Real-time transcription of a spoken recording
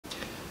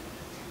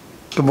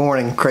Good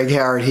morning, Craig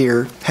Howard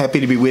here.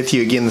 Happy to be with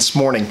you again this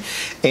morning.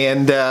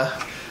 And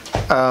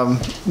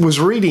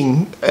was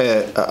reading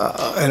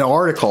an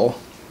article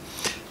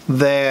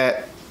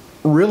that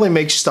really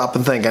makes you stop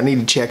and think. I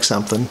need to check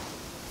something.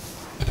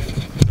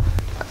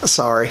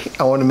 Sorry,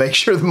 I want to make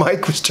sure the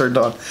mic was turned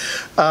on.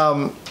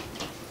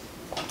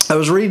 I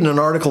was reading an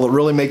article that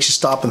really makes you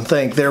stop and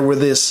think. There was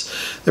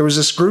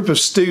this group of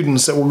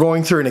students that were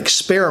going through an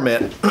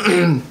experiment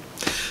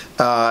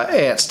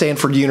at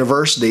Stanford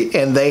University,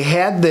 and they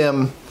had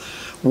them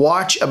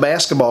watch a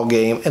basketball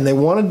game, and they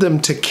wanted them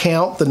to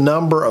count the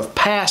number of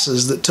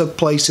passes that took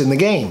place in the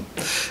game.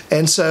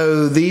 And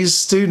so these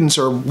students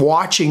are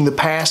watching the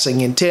passing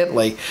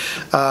intently.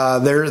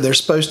 They're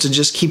supposed to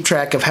just keep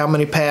track of how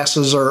many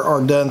passes are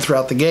done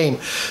throughout the game.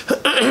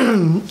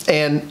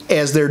 And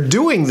as they're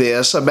doing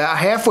this, about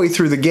halfway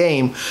through the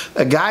game,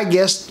 a guy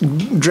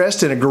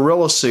dressed in a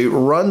gorilla suit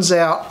runs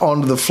out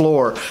onto the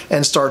floor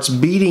and starts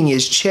beating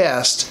his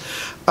chest,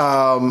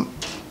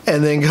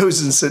 and then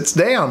goes and sits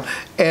down.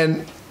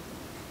 And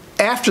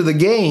after the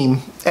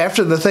game,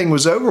 after the thing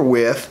was over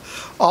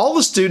with, all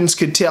the students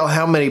could tell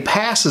how many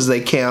passes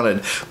they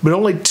counted, but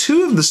only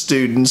 2 of the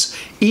students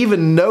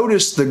even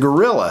noticed the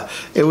gorilla.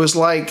 It was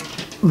like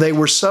they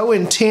were so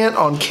intent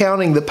on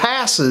counting the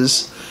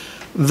passes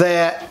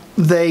that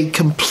they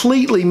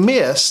completely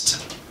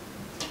missed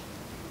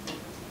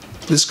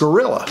this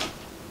gorilla.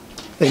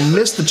 They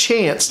missed the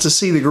chance to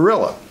see the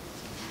gorilla.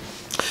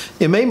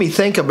 It made me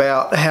think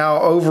about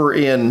how over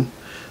in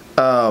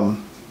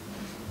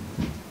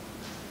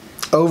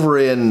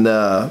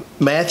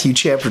Matthew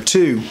chapter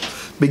 2,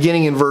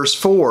 beginning in verse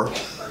 4,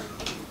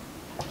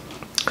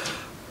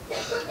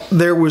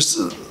 there's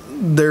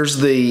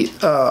the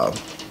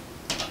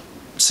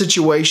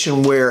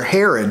situation where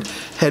Herod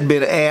had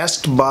been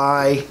asked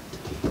by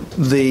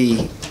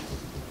the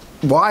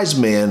wise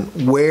men,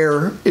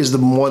 where is the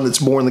one that's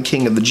born the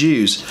King of the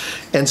Jews?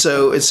 And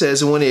so it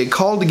says, and when he had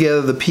called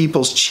together the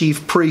people's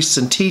chief priests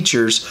and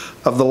teachers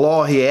of the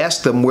law, he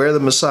asked them where the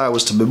Messiah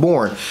was to be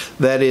born.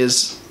 That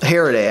is,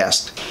 Herod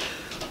asked.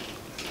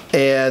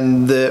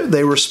 And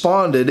they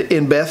responded,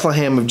 in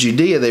Bethlehem of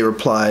Judea, they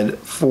replied,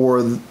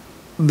 for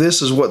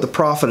this is what the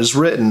prophet has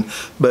written,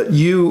 but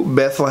you,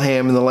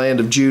 Bethlehem, in the land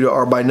of Judah,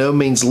 are by no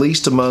means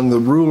least among the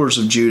rulers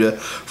of Judah,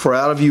 for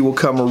out of you will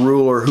come a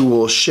ruler who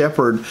will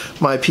shepherd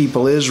my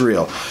people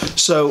Israel.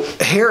 So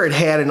Herod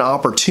had an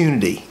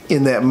opportunity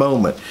in that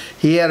moment.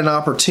 He had an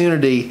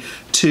opportunity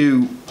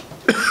to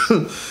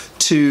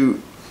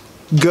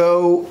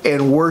go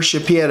and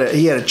worship. He had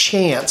a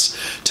chance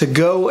to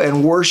go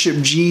and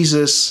worship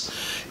Jesus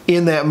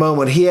in that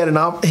moment. He had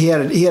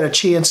a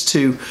chance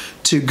to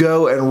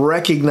go and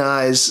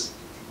recognize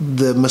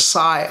the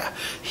Messiah.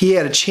 He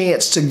had a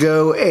chance to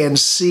go and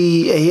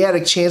see. He had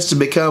a chance to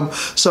become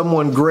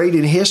someone great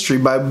in history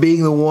by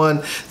being the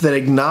one that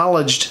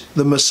acknowledged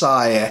the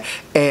Messiah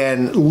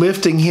and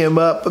lifting him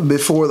up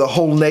before the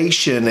whole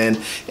nation. And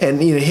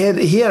you know,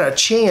 he had a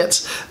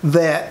chance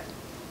that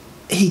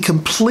he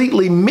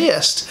completely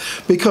missed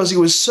because he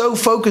was so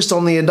focused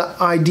on the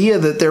idea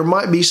that there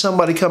might be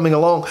somebody coming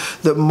along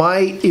that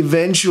might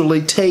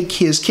eventually take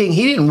his king.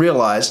 He didn't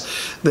realize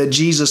that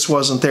Jesus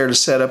wasn't there to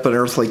set up an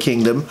earthly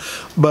kingdom,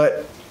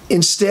 but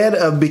instead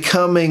of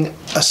becoming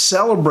a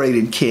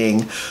celebrated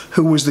king,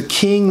 who was the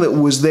king that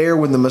was there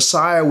when the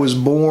Messiah was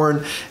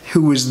born,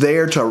 who was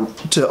there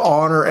to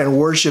honor and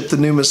worship the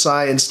new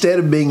Messiah, instead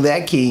of being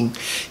that king,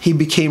 he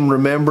became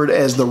remembered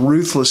as the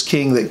ruthless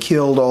king that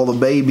killed all the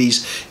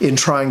babies in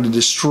trying to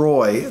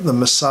destroy the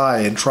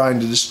Messiah and trying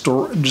to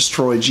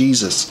destroy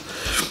Jesus.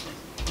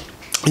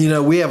 You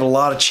know, we have a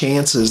lot of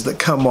chances that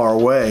come our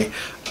way.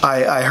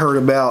 I heard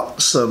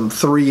about some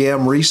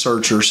 3M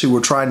researchers who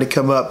were trying to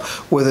come up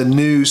with a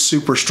new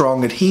super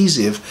strong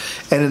adhesive,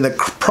 and in the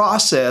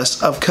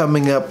process of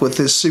coming up with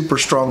this super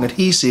strong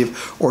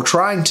adhesive, or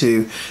trying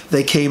to,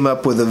 they came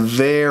up with a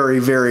very,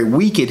 very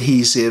weak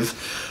adhesive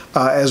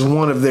as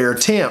one of their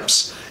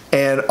attempts.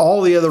 And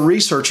all the other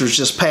researchers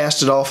just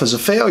passed it off as a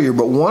failure,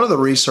 but one of the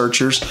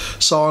researchers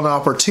saw an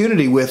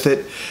opportunity with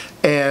it,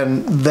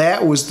 and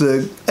that was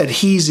the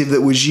adhesive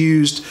that was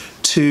used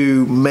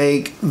to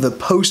make the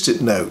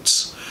Post-it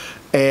notes.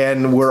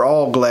 And we're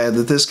all glad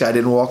that this guy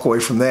didn't walk away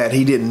from that.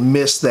 He didn't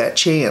miss that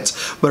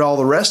chance, but all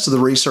the rest of the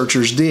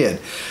researchers did.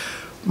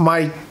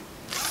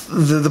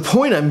 The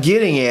point I'm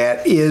getting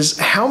at is,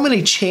 how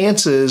many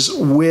chances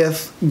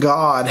with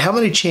God, how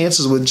many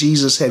chances with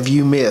Jesus have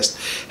you missed?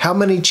 How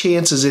many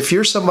chances, if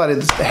you're somebody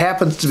that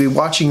happens to be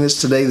watching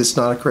this today that's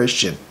not a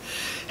Christian,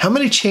 how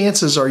many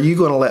chances are you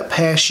going to let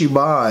pass you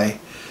by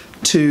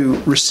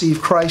to receive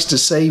Christ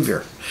as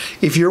Savior?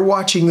 If you're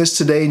watching this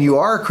today and you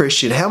are a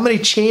Christian, how many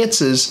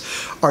chances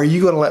are you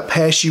going to let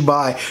pass you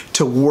by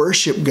to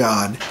worship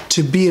God,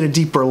 to be in a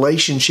deep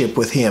relationship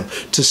with Him,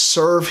 to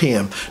serve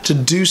Him, to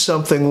do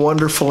something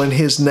wonderful in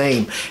His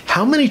name?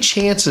 How many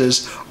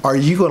chances are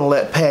you going to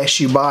let pass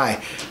you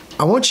by?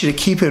 I want you to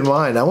keep in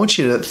mind, I want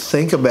you to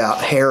think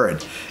about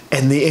Herod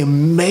and the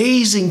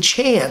amazing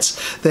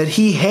chance that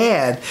he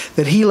had,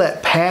 that he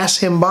let pass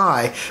him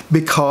by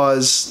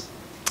because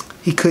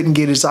He couldn't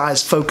get his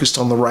eyes focused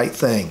on the right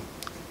thing.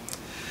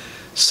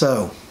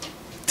 So,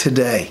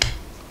 today,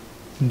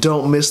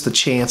 don't miss the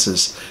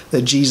chances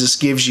that Jesus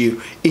gives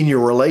you in your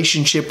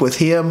relationship with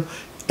Him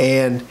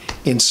and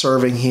in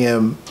serving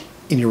Him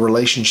in your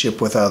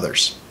relationship with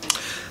others.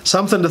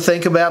 Something to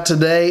think about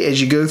today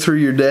as you go through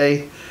your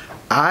day.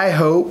 I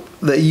hope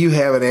that you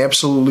have an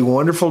absolutely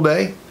wonderful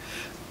day.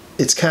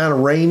 It's kind of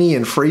rainy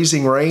and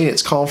freezing rain.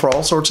 It's calling for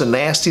all sorts of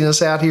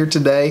nastiness out here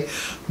today.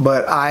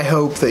 But I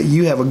hope that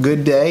you have a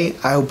good day.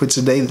 I hope it's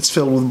a day that's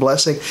filled with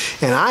blessing.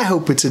 And I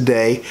hope it's a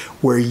day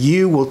where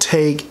you will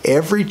take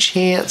every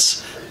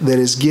chance that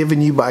is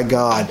given you by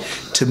God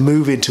to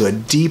move into a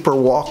deeper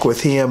walk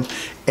with Him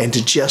and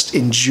to just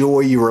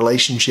enjoy your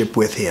relationship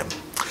with Him.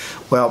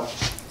 Well,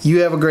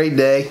 you have a great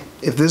day.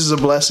 If this is a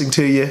blessing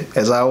to you,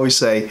 as I always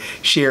say,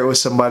 share it with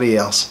somebody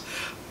else.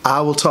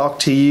 I will talk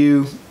to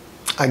you,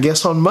 I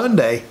guess, on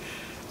Monday.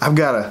 I've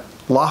got a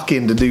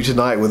lock-in to do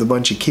tonight with a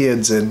bunch of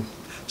kids, and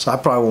so I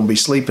probably won't be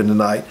sleeping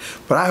tonight.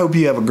 But I hope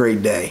you have a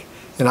great day,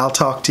 and I'll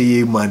talk to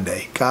you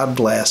Monday. God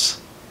bless.